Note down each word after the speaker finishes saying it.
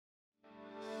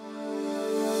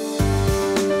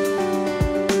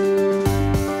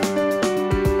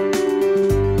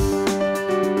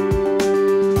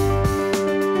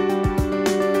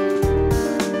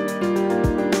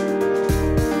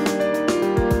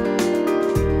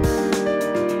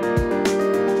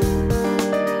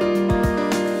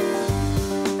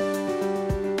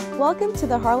Welcome to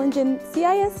the Harlingen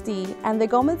CISD and the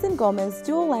Gomez & Gomez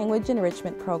Dual Language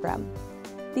Enrichment Program.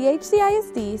 The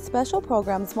HCISD Special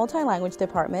Programs Multi-Language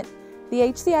Department, the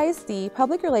HCISD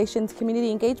Public Relations Community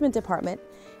Engagement Department,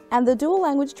 and the Dual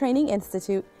Language Training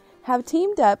Institute have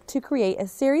teamed up to create a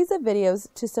series of videos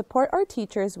to support our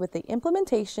teachers with the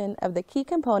implementation of the key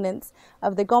components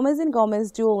of the Gomez &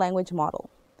 Gomez Dual Language Model.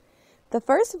 The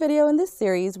first video in this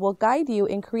series will guide you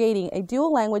in creating a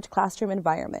dual language classroom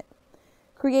environment.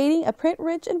 Creating a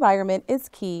print-rich environment is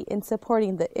key in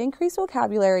supporting the increased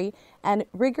vocabulary and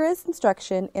rigorous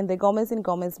instruction in the Gomez &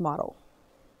 Gomez model.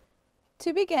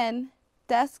 To begin,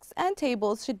 desks and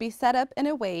tables should be set up in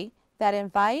a way that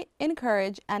invite,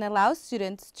 encourage, and allow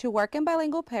students to work in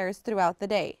bilingual pairs throughout the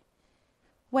day.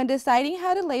 When deciding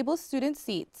how to label student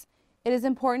seats, it is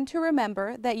important to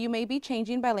remember that you may be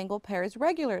changing bilingual pairs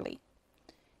regularly.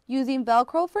 Using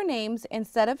Velcro for names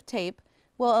instead of tape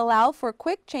will allow for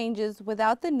quick changes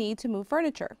without the need to move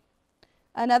furniture.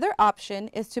 Another option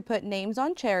is to put names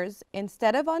on chairs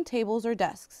instead of on tables or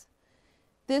desks.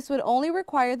 This would only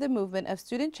require the movement of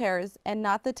student chairs and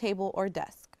not the table or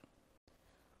desk.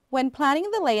 When planning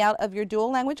the layout of your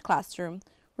dual language classroom,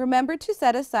 remember to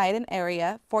set aside an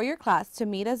area for your class to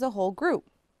meet as a whole group.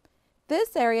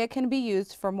 This area can be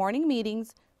used for morning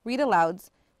meetings, read-alouds,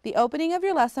 the opening of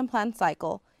your lesson plan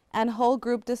cycle, and whole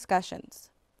group discussions.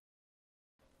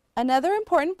 Another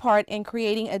important part in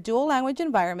creating a dual language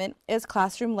environment is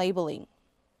classroom labeling.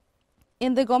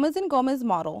 In the Gomez & Gomez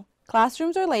model,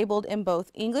 classrooms are labeled in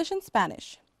both English and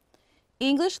Spanish.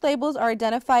 English labels are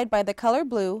identified by the color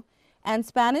blue, and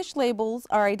Spanish labels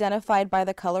are identified by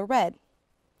the color red.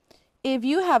 If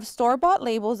you have store-bought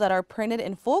labels that are printed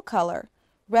in full color,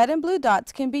 red and blue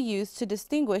dots can be used to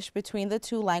distinguish between the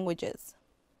two languages.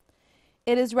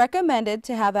 It is recommended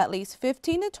to have at least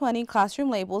 15 to 20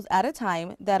 classroom labels at a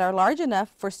time that are large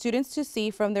enough for students to see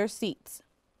from their seats.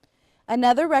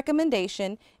 Another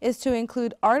recommendation is to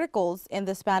include articles in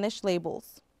the Spanish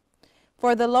labels.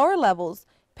 For the lower levels,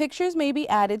 pictures may be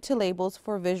added to labels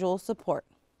for visual support.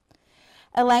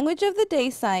 A language of the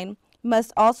day sign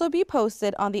must also be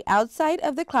posted on the outside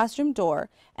of the classroom door,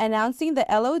 announcing the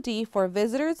LOD for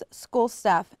visitors, school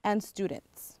staff, and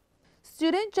students.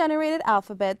 Student-generated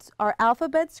alphabets are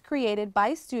alphabets created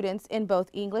by students in both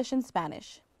English and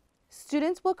Spanish.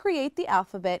 Students will create the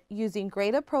alphabet using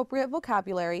grade-appropriate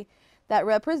vocabulary that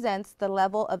represents the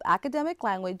level of academic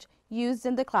language used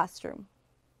in the classroom.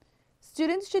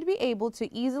 Students should be able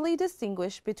to easily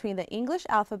distinguish between the English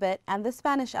alphabet and the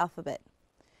Spanish alphabet.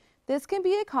 This can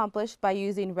be accomplished by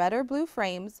using red or blue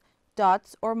frames,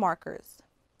 dots, or markers.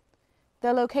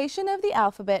 The location of the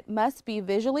alphabet must be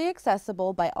visually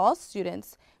accessible by all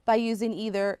students by using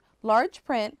either large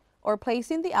print or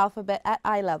placing the alphabet at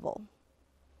eye level.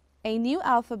 A new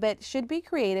alphabet should be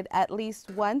created at least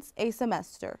once a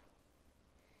semester.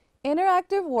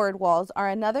 Interactive word walls are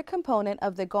another component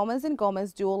of the Gomez &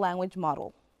 Gomez dual language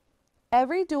model.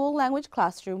 Every dual language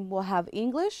classroom will have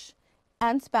English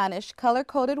and Spanish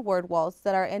color-coded word walls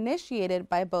that are initiated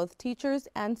by both teachers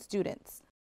and students.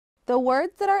 The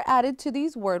words that are added to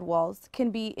these word walls can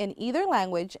be in either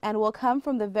language and will come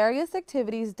from the various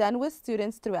activities done with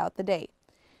students throughout the day,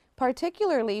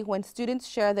 particularly when students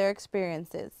share their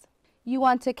experiences. You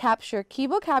want to capture key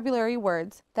vocabulary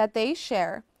words that they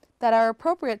share that are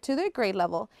appropriate to their grade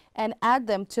level and add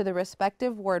them to the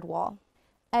respective word wall.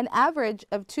 An average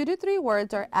of 2 to 3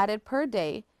 words are added per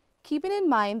day, keeping in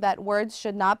mind that words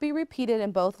should not be repeated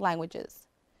in both languages.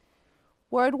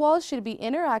 Word walls should be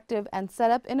interactive and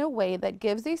set up in a way that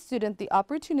gives a student the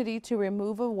opportunity to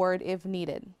remove a word if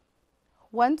needed.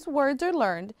 Once words are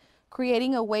learned,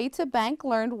 creating a way to bank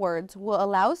learned words will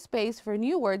allow space for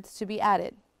new words to be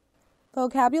added.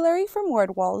 Vocabulary from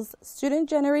word walls,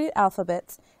 student-generated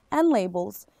alphabets, and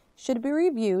labels should be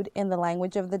reviewed in the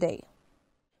language of the day.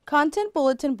 Content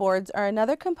bulletin boards are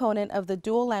another component of the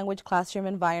dual language classroom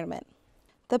environment.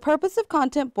 The purpose of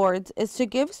content boards is to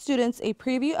give students a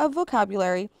preview of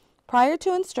vocabulary prior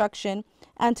to instruction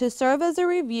and to serve as a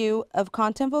review of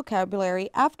content vocabulary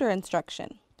after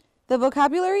instruction. The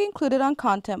vocabulary included on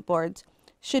content boards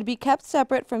should be kept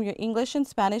separate from your English and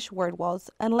Spanish word walls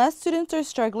unless students are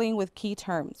struggling with key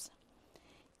terms.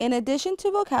 In addition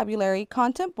to vocabulary,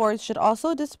 content boards should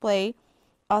also display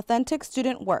authentic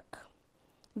student work.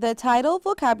 The title,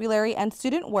 vocabulary, and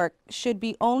student work should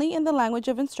be only in the language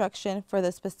of instruction for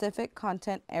the specific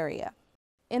content area.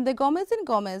 In the Gomez &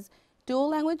 Gomez dual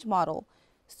language model,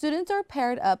 students are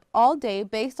paired up all day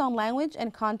based on language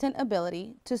and content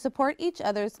ability to support each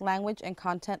other's language and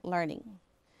content learning.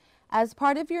 As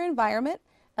part of your environment,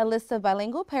 a list of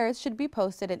bilingual pairs should be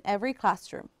posted in every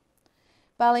classroom.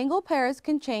 Bilingual pairs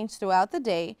can change throughout the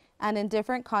day and in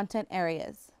different content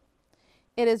areas.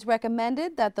 It is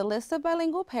recommended that the list of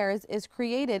bilingual pairs is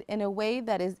created in a way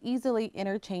that is easily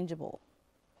interchangeable.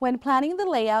 When planning the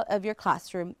layout of your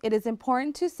classroom, it is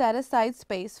important to set aside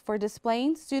space for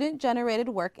displaying student-generated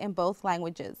work in both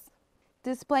languages.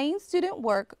 Displaying student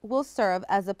work will serve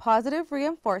as a positive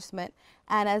reinforcement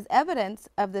and as evidence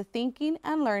of the thinking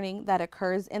and learning that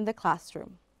occurs in the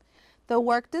classroom. The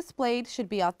work displayed should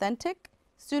be authentic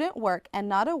student work and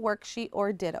not a worksheet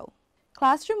or ditto.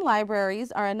 Classroom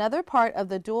libraries are another part of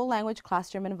the dual language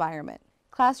classroom environment.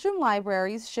 Classroom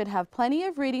libraries should have plenty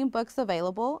of reading books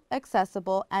available,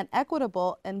 accessible, and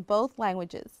equitable in both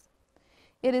languages.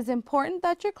 It is important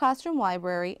that your classroom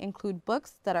library include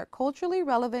books that are culturally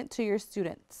relevant to your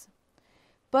students.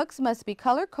 Books must be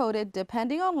color-coded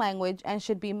depending on language and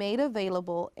should be made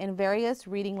available in various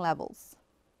reading levels.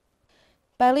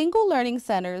 Bilingual Learning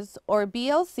Centers, or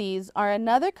BLCs, are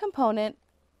another component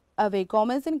of a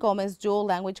Gomez & Gomez dual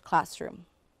language classroom.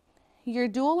 Your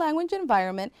dual language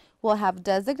environment will have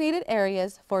designated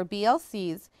areas for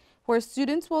BLCs where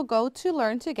students will go to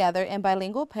learn together in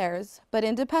bilingual pairs, but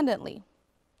independently.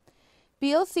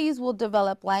 BLCs will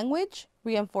develop language,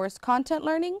 reinforce content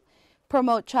learning,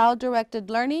 promote child-directed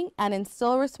learning, and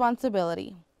instill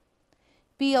responsibility.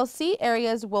 BLC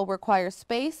areas will require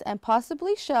space and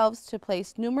possibly shelves to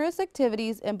place numerous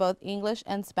activities in both English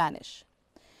and Spanish.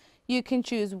 You can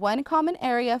choose one common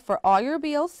area for all your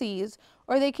BLCs,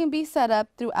 or they can be set up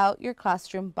throughout your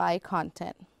classroom by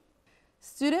content.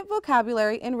 Student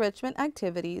vocabulary enrichment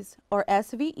activities, or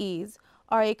SVEs,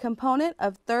 are a component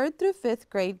of 3rd through 5th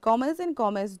grade Gomez &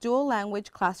 Gomez dual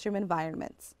language classroom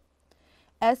environments.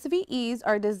 SVEs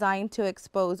are designed to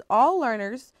expose all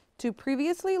learners to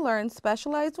previously learned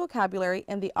specialized vocabulary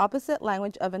in the opposite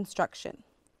language of instruction.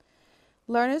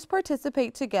 Learners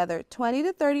participate together 20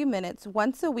 to 30 minutes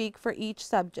once a week for each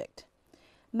subject.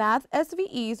 Math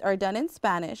SVEs are done in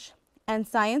Spanish, and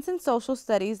Science and Social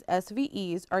Studies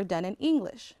SVEs are done in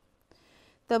English.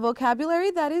 The vocabulary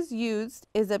that is used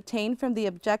is obtained from the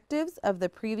objectives of the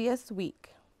previous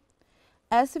week.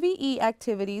 SVE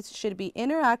activities should be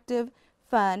interactive,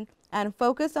 fun, and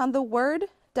focus on the word,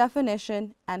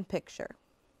 definition, and picture.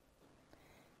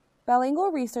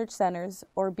 Bilingual Research Centers,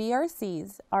 or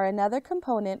BRCs, are another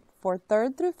component for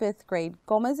 3rd through 5th grade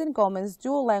Gomez & Gomez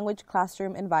dual language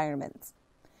classroom environments.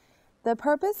 The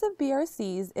purpose of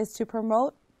BRCs is to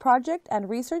promote project and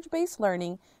research-based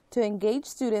learning to engage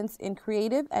students in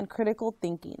creative and critical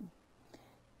thinking.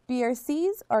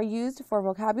 BRCs are used for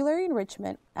vocabulary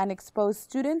enrichment and expose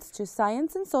students to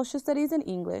science and social studies in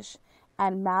English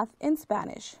and math in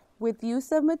Spanish, with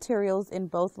use of materials in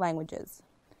both languages.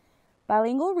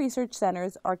 Bilingual research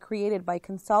centers are created by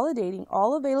consolidating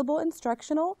all available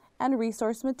instructional and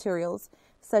resource materials,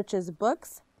 such as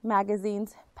books,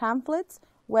 magazines, pamphlets,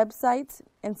 websites,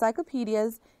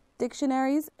 encyclopedias,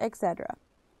 dictionaries, etc.,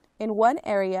 in one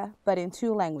area but in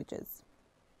 2 languages.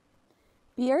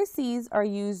 BRCs are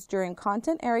used during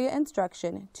content area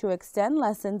instruction to extend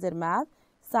lessons in math,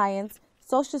 science,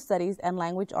 social studies, and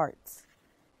language arts.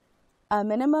 A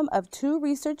minimum of 2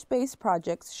 research-based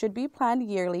projects should be planned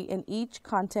yearly in each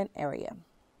content area.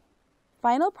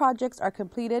 Final projects are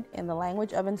completed in the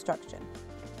language of instruction.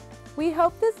 We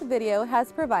hope this video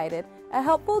has provided a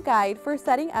helpful guide for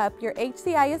setting up your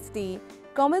HCISD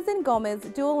Gomez & Gomez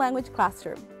dual language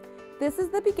classroom. This is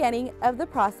the beginning of the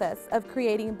process of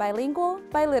creating bilingual,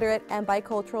 biliterate, and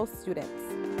bicultural students.